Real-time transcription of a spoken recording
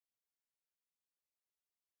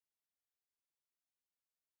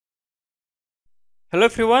Hello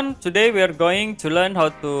everyone, today we are going to learn how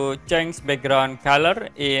to change background color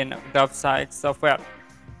in DraftSight software.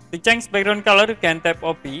 To change background color, you can tap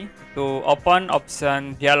OP to open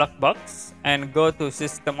option dialog box and go to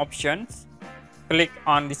system options. Click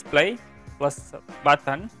on display plus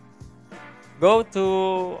button. Go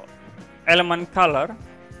to element color,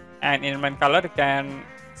 and in element color you can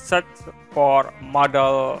search for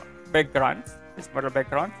model backgrounds. This model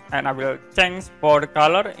background, and I will change for the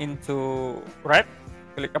color into red.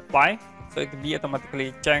 Click apply, so it will be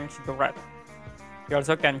automatically changed to red. You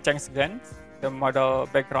also can change again the model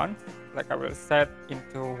background, like I will set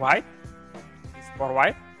into white, it's for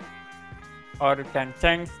white, or you can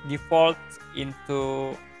change default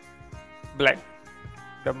into black,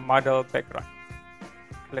 the model background.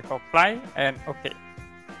 Click apply and OK.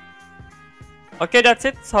 Okay, that's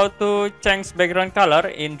it. How to change background color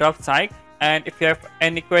in DraftSight. And if you have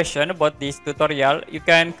any question about this tutorial, you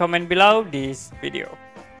can comment below this video.